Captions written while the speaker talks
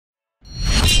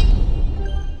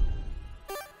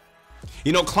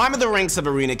You know, climbing the ranks of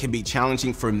Arena can be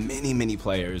challenging for many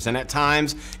players, and at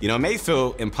times, it may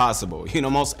feel impossible.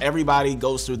 Most everybody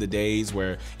goes through the days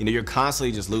where, you're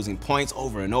constantly just losing points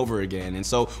over and over again. And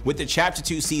so with the Chapter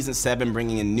 2 Season 7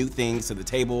 bringing in new things to the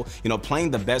table,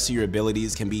 playing the best of your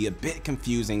abilities can be a bit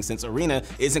confusing since Arena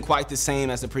isn't quite the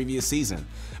same as the previous season.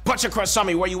 But your crush on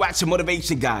me, where you at, your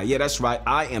motivation guy? Yeah, that's right,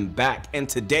 I am back. In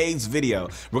today's video,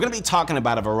 we're gonna be talking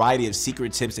about a variety of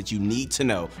secret tips that you need to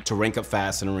know to rank up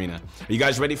fast in Arena. Are you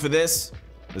guys ready for this?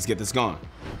 Let's get this going.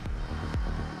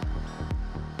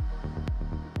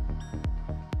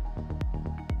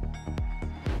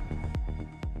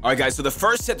 All right, guys, so the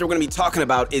first tip that we're gonna be talking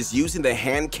about is using the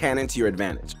hand cannon to your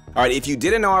advantage. All right, if you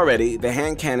didn't know already, the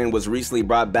hand cannon was recently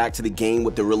brought back to the game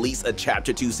with the release of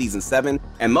Chapter 2 Season 7,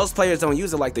 and most players don't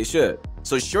use it like they should.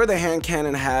 So sure, the hand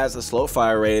cannon has a slow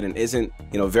fire rate and isn't,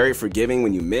 very forgiving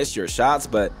when you miss your shots,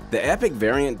 but the epic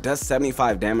variant does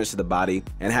 75 damage to the body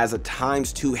and has a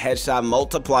 ×2 headshot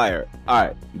multiplier. All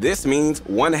right, this means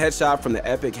one headshot from the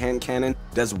epic hand cannon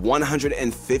does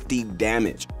 150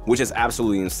 damage, which is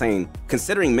absolutely insane,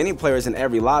 considering many players in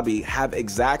every lobby have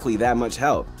exactly that much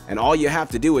health, and all you have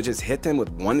to do is just hit them with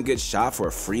one good shot for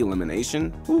a free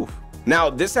elimination. Oof.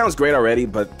 Now, this sounds great already,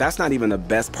 but that's not even the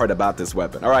best part about this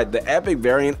weapon. All right, the epic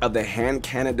variant of the hand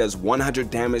cannon does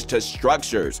 100 damage to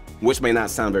structures, which may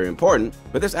not sound very important,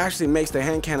 but this actually makes the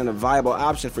hand cannon a viable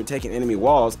option for taking enemy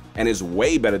walls and is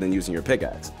way better than using your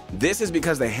pickaxe. This is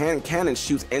because the hand cannon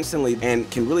shoots instantly and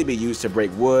can really be used to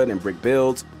break wood and brick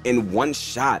builds in one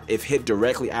shot if hit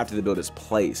directly after the build is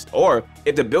placed, or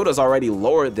if the build is already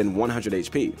lower than 100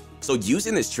 HP. So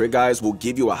using this trick, guys, will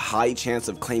give you a high chance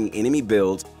of claiming enemy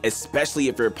builds, especially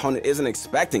if your opponent isn't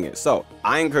expecting it. So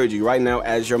I encourage you right now,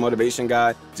 as your motivation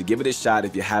guy, to give it a shot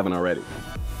if you haven't already.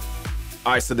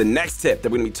 All right, so the next tip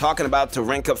that we're gonna be talking about to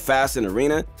rank up fast in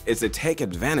Arena is to take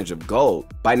advantage of gold.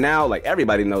 By now, like,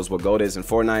 everybody knows what gold is in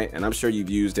Fortnite, and I'm sure you've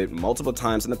used it multiple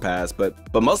times in the past, but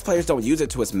most players don't use it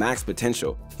to its max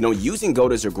potential. Using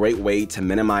gold is a great way to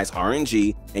minimize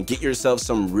RNG and get yourself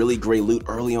some really great loot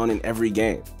early on in every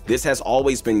game. This has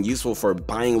always been useful for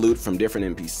buying loot from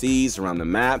different NPCs around the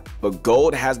map, but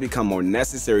gold has become more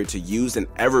necessary to use than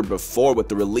ever before with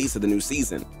the release of the new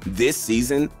season. This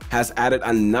season has added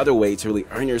another way to really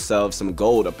earn yourself some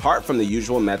gold apart from the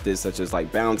usual methods such as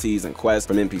like bounties and quests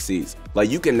from NPCs. Like,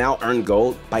 you can now earn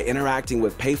gold by interacting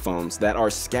with payphones that are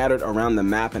scattered around the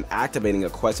map and activating a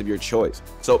quest of your choice.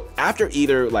 So after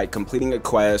either like completing a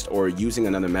quest or using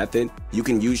another method, you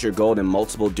can use your gold in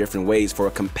multiple different ways for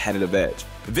a competitive edge.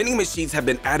 Vending machines have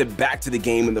been added back to the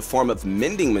game in the form of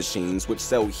mending machines, which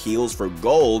sell heals for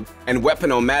gold, and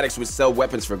weapon-o-matics, which sell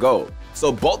weapons for gold.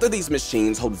 So both of these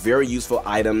machines hold very useful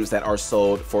items that are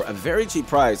sold for a very cheap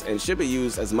price and should be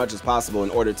used as much as possible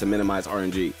in order to minimize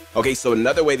RNG. Okay, so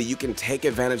another way that you can take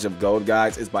advantage of gold,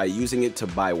 guys, is by using it to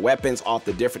buy weapons off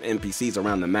the different NPCs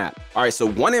around the map. All right, so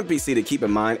one NPC to keep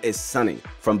in mind is Sunny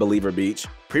from Believer Beach,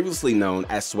 previously known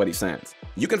as Sweaty Sands.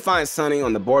 You can find Sunny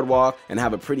on the boardwalk and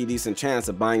have a pretty decent chance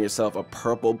of buying yourself a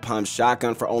purple pump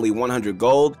shotgun for only 100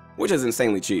 gold, which is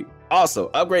insanely cheap. Also,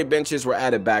 upgrade benches were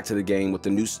added back to the game with the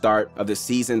new start of the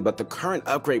season, but the current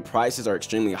upgrade prices are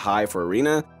extremely high for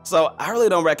Arena, so I really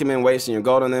don't recommend wasting your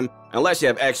gold on them unless you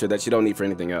have extra that you don't need for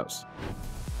anything else.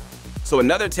 So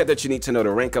another tip that you need to know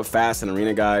to rank up fast in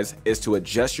Arena, guys, is to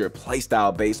adjust your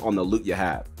playstyle based on the loot you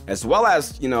have, as well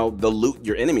as, the loot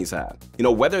your enemies have.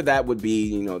 Whether that would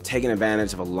be, taking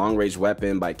advantage of a long-range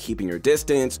weapon by keeping your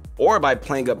distance, or by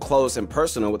playing up close and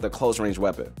personal with a close-range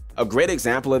weapon. A great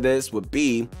example of this would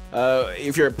be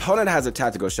if your opponent has a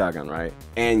tactical shotgun, right,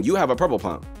 and you have a purple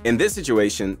pump. In this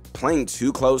situation, playing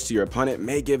too close to your opponent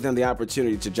may give them the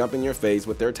opportunity to jump in your face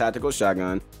with their tactical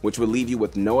shotgun, which would leave you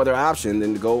with no other option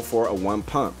than to go for a one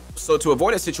pump. So to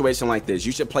avoid a situation like this,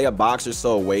 you should play a box or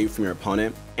so away from your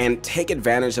opponent and take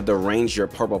advantage of the range your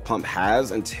purple pump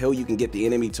has until you can get the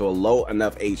enemy to a low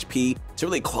enough HP to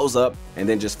really close up and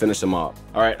then just finish them off.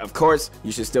 All right, of course,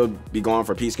 you should still be going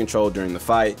for piece control during the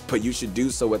fight, but you should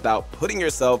do so without putting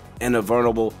yourself in a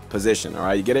vulnerable position. All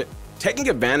right, you get it? Taking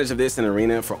advantage of this in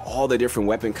Arena for all the different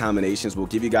weapon combinations will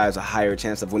give you guys a higher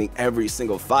chance of winning every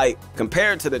single fight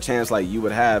compared to the chance like you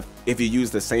would have if you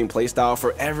use the same playstyle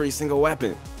for every single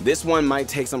weapon. This one might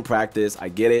take some practice, I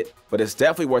get it, but it's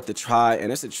definitely worth the try,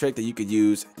 and it's a trick that you could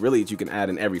use, really, that you can add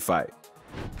in every fight.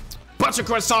 Bunch of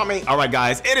crush on me. All right,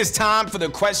 guys, it is time for the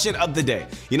question of the day.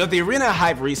 The Arena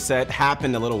hype reset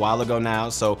happened a little while ago now,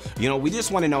 so, we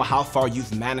just want to know how far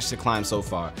you've managed to climb so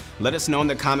far. Let us know in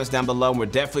the comments down below, and we're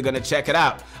definitely going to check it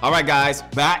out. All right, guys,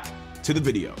 back to the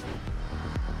video.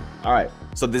 All right,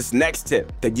 So this next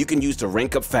tip that you can use to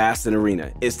rank up fast in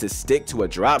Arena is to stick to a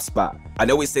drop spot. I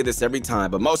know we say this every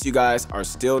time, but most of you guys are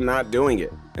still not doing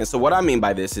it. And so what I mean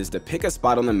by this is to pick a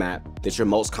spot on the map that you're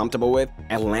most comfortable with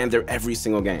and land there every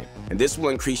single game. And this will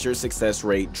increase your success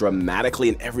rate dramatically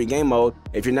in every game mode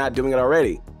if you're not doing it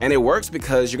already. And it works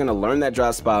because you're going to learn that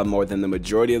drop spot more than the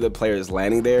majority of the players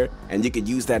landing there, and you could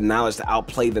use that knowledge to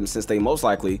outplay them since they most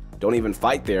likely don't even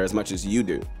fight there as much as you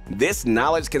do. This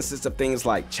knowledge consists of things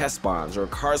like chest spawns or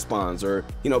car spawns or,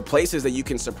 places that you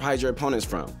can surprise your opponents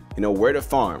from. Where to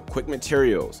farm, quick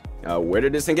materials, where to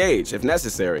disengage if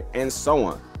necessary, and so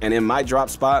on. And in my drop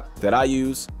spot that I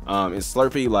use in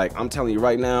Slurpee, like I'm telling you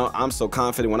right now, I'm so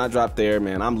confident when I drop there,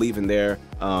 man, I'm leaving there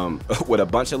with a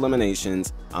bunch of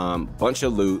eliminations, bunch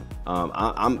of loot.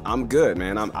 I'm good,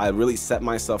 man. I really set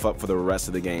myself up for the rest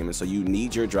of the game. And so you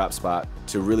need your drop spot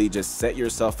to really just set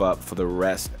yourself up for the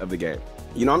rest of the game.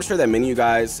 I'm sure that many of you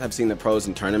guys have seen the pros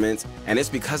in tournaments, and it's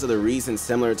because of the reasons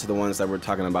similar to the ones that we're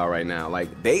talking about right now.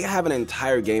 Like, they have an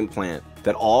entire game plan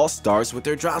that all starts with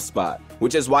their drop spot,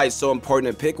 which is why it's so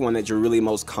important to pick one that you're really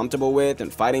most comfortable with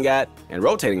and fighting at and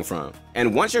rotating from.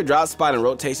 And once your drop spot and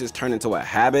rotations turn into a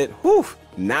habit,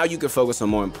 now you can focus on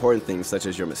more important things such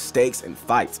as your mistakes and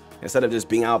fights, instead of just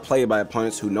being outplayed by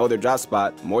opponents who know their drop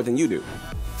spot more than you do.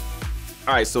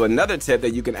 Alright, so another tip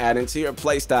that you can add into your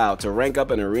playstyle to rank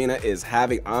up in Arena is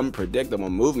having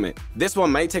unpredictable movement. This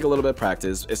one may take a little bit of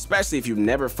practice, especially if you've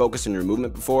never focused on your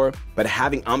movement before, but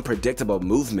having unpredictable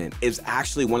movement is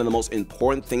actually one of the most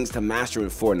important things to master in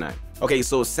Fortnite. Okay,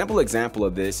 so a simple example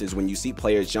of this is when you see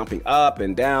players jumping up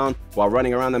and down while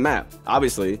running around the map.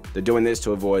 Obviously, they're doing this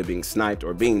to avoid being sniped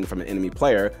or beamed from an enemy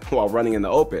player while running in the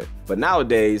open. But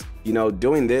nowadays,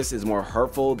 doing this is more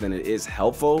hurtful than it is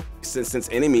helpful, since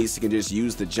enemies can just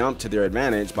use the jump to their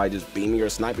advantage by just beaming or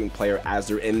sniping player as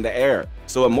they're in the air.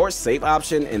 So a more safe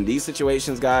option in these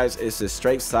situations, guys, is to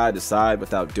strafe side to side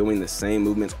without doing the same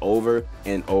movements over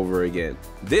and over again.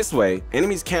 This way,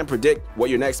 enemies can't predict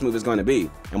what your next move is going to be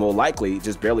and will likely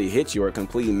just barely hit you or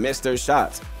completely miss their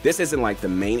shots. This isn't like the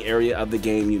main area of the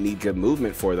game you need good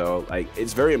movement for though. Like,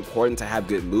 it's very important to have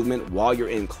good movement while you're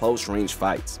in close range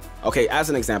fights. Okay, as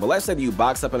an example, let's say you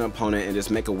box up an opponent and just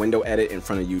make a window edit in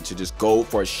front of you to just go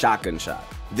for a shotgun shot.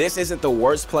 This isn't the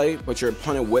worst play, but your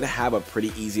opponent would have a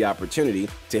pretty easy opportunity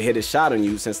to hit a shot on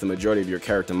you since the majority of your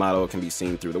character model can be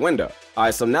seen through the window.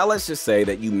 Alright, so now let's just say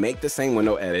that you make the same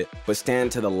window edit, but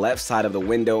stand to the left side of the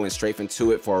window and strafe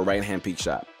into it for a right hand peek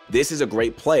shot. This is a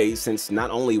great play since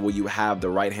not only will you have the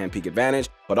right hand peek advantage,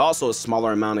 but also a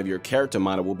smaller amount of your character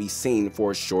model will be seen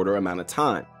for a shorter amount of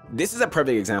time. This is a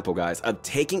perfect example, guys, of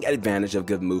taking advantage of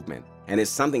good movement, and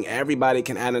it's something everybody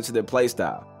can add into their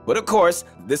playstyle. But of course,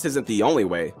 this isn't the only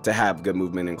way to have good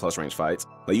movement in close range fights,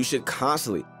 but you should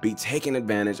constantly be taking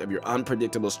advantage of your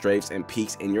unpredictable strafes and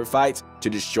peaks in your fights to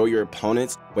destroy your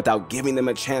opponents without giving them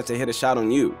a chance to hit a shot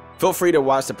on you. Feel free to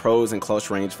watch the pros in close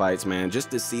range fights, man,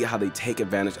 just to see how they take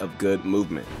advantage of good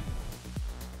movement.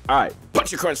 Alright,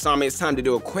 Punch Your Crunch Army, it's time to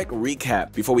do a quick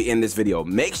recap before we end this video.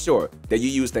 Make sure that you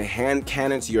use the hand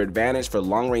cannon to your advantage for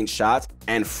long range shots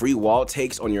and free wall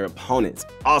takes on your opponents.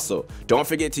 Also, don't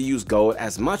forget to use gold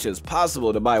as much as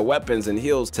possible to buy weapons and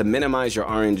heals to minimize your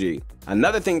RNG.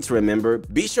 Another thing to remember,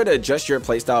 be sure to adjust your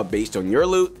playstyle based on your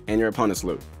loot and your opponent's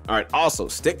loot. Alright, also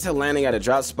stick to landing at a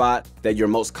drop spot that you're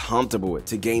most comfortable with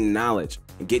to gain knowledge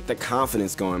and get the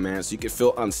confidence going, man, so you can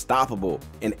feel unstoppable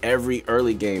in every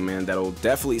early game, man. That'll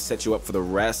definitely set you up for the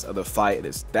rest of the fight.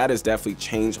 That has definitely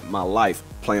changed my life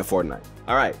playing Fortnite.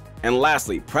 Alright, and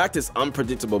lastly, practice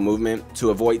unpredictable movement to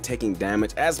avoid taking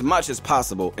damage as much as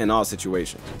possible in all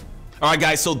situations. Alright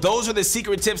guys, so those are the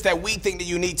secret tips that we think that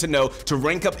you need to know to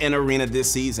rank up in Arena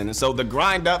this season. And so the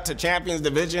grind up to Champions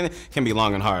Division can be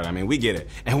long and hard. I mean, we get it.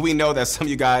 And we know that some of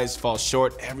you guys fall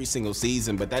short every single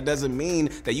season, but that doesn't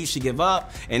mean that you should give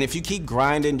up. And if you keep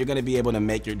grinding, you're gonna be able to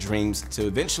make your dreams to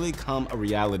eventually come a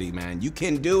reality, man. You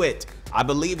can do it. I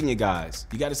believe in you guys.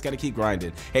 You guys gotta keep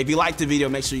grinding. Hey, if you liked the video,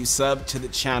 make sure you sub to the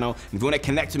channel. If you wanna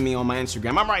connect with me on my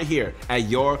Instagram, I'm right here at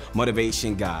Your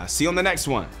Motivation Guy. See you on the next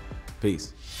one.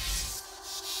 Peace.